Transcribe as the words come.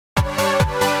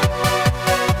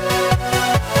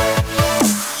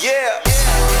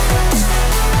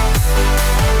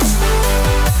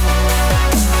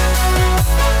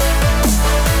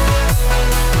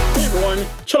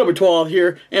Chubby12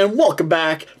 here, and welcome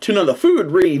back to another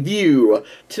food review.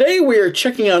 Today we are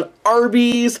checking out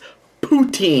Arbys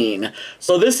Poutine.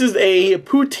 So this is a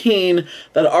poutine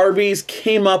that Arbys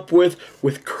came up with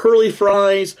curly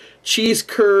fries, cheese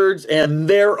curds, and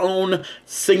their own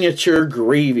signature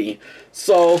gravy.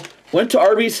 So went to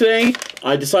Arbys today.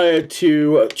 I decided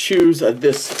to choose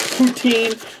this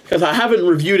poutine because I haven't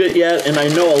reviewed it yet, and I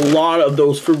know a lot of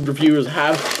those food reviewers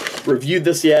have reviewed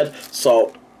this yet.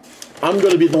 So I'm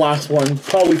going to be the last one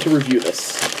probably to review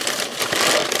this.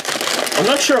 I'm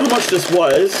not sure how much this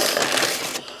was,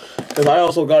 because I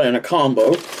also got it in a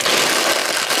combo.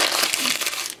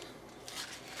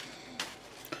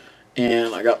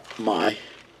 And I got my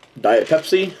Diet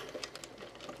Pepsi.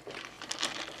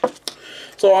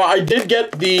 So I did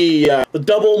get the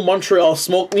double Montreal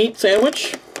smoked meat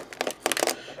sandwich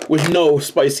with no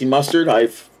spicy mustard.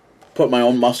 I've put my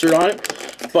own mustard on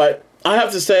it. But I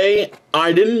have to say,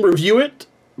 I didn't review it,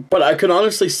 but I could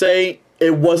honestly say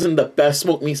it wasn't the best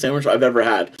smoked meat sandwich I've ever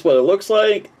had. That's what it looks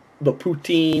like. The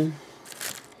poutine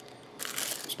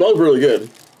smells really good.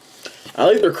 I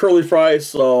like their curly fries,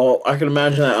 so I can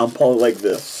imagine that I'll probably like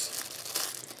this.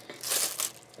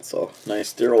 So, nice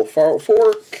sterile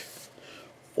fork.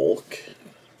 Okay,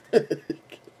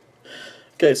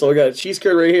 so we got a cheese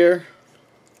curd right here.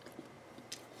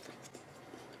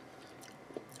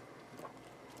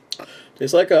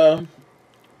 Tastes like a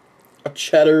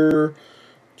cheddar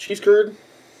cheese curd.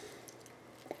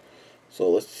 So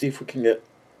let's see if we can get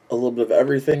a little bit of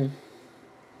everything.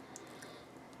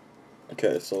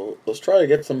 Okay, so let's try to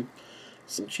get some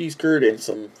cheese curd and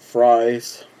some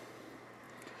fries.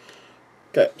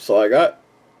 Okay, so I got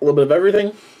a little bit of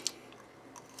everything.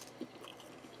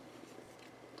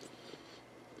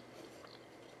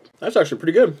 That's actually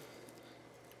pretty good.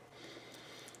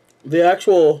 The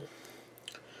actual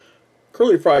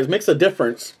curly fries makes a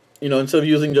difference. You know, instead of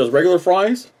using just regular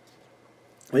fries,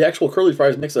 the actual curly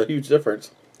fries makes a huge difference.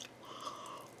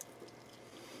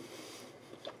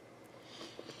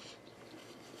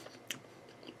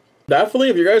 Definitely,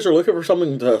 if you guys are looking for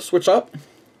something to switch up,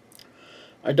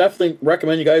 I definitely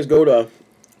recommend you guys go to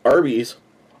Arbys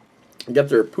and get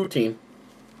their poutine.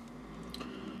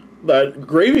 The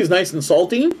gravy is nice and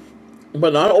salty,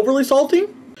 but not overly salty.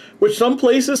 Which some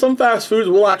places, some fast foods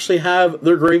will actually have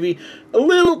their gravy a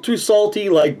little too salty,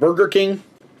 like Burger King.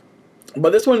 But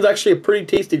this one's actually a pretty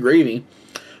tasty gravy.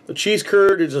 The cheese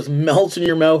curd, it just melts in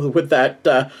your mouth with that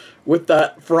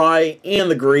fry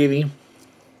and the gravy.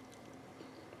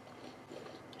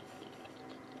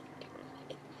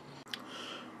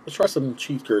 Let's try some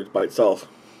cheese curds by itself.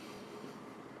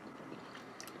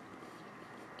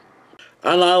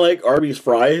 And I like Arbys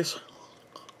fries.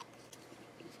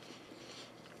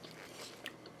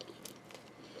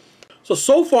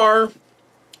 So far,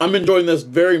 I'm enjoying this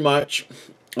very much.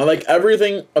 I like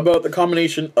everything about the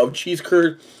combination of cheese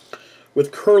curd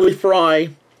with curly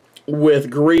fry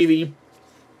with gravy.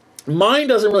 Mine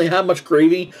doesn't really have much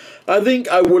gravy. I think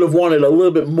I would have wanted a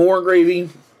little bit more gravy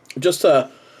just to,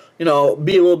 you know,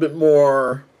 be a little bit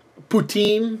more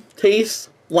poutine taste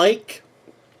like.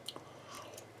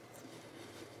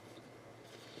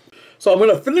 So I'm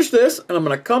going to finish this and I'm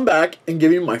going to come back and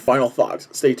give you my final thoughts.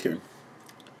 Stay tuned.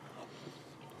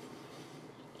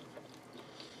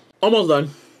 Almost done.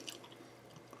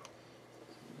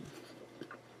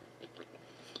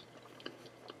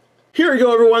 Here we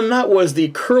go, everyone. That was the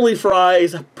curly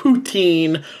fries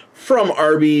poutine from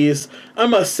Arbys. I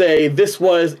must say, this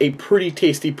was a pretty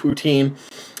tasty poutine.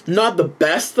 Not the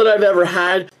best that I've ever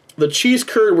had. The cheese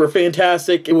curd were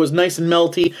fantastic. It was nice and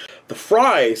melty. The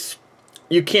fries,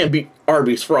 you can't beat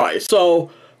Arbys fries.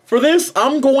 So for this,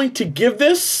 I'm going to give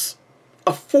this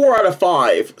a 4 out of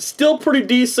 5. Still pretty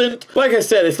decent. Like I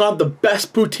said, it's not the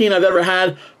best poutine I've ever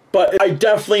had, but I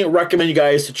definitely recommend you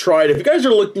guys to try it. If you guys are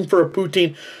looking for a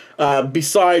poutine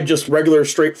beside just regular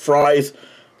straight fries,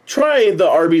 try the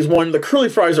Arbys one. The curly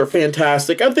fries are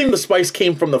fantastic. I think the spice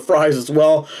came from the fries as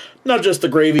well, not just the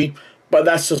gravy, but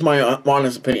that's just my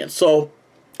honest opinion. So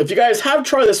if you guys have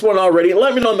tried this one already,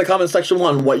 let me know in the comment section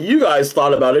on what you guys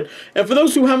thought about it. And for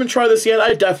those who haven't tried this yet,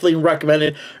 I definitely recommend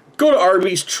it. Go to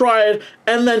Arbys, try it,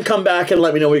 and then come back and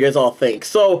let me know what you guys all think.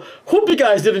 So, hope you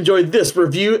guys did enjoy this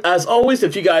review. As always,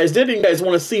 if you guys did and you guys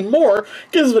want to see more,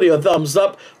 give this video a thumbs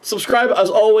up, subscribe as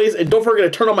always, and don't forget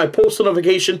to turn on my post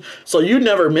notification so you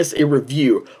never miss a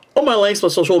review. All my links, my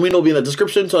social media will be in the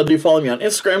description, so do follow me on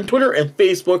Instagram, Twitter, and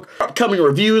Facebook. Upcoming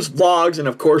reviews, vlogs, and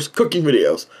of course, cooking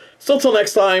videos. So, until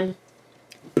next time,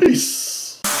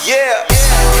 peace! Yeah!